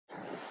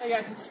Hey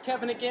guys, this is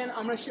Kevin again.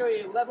 I'm going to show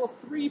you a level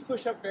 3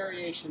 push-up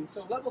variation.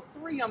 So level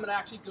 3, I'm going to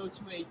actually go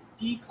to a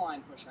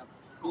decline push-up,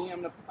 meaning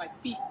I'm going to put my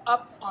feet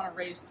up on a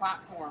raised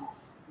platform,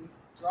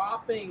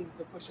 dropping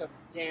the push-up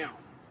down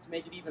to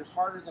make it even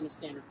harder than a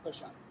standard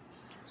push-up.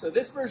 So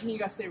this version, you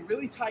got to stay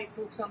really tight,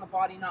 focus on the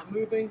body not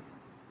moving.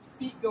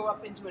 Feet go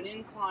up into an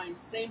incline,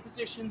 same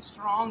position,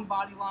 strong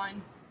body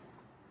line.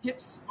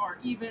 Hips are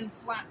even,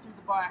 flat through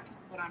the back,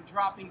 but I'm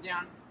dropping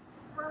down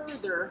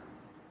further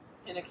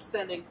and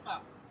extending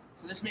up.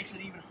 So this makes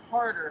it even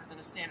harder than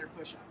a standard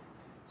push-up.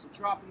 So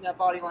dropping that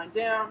body line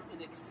down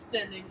and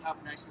extending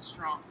up nice and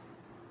strong.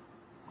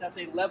 So that's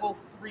a level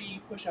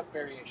 3 push-up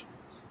variation.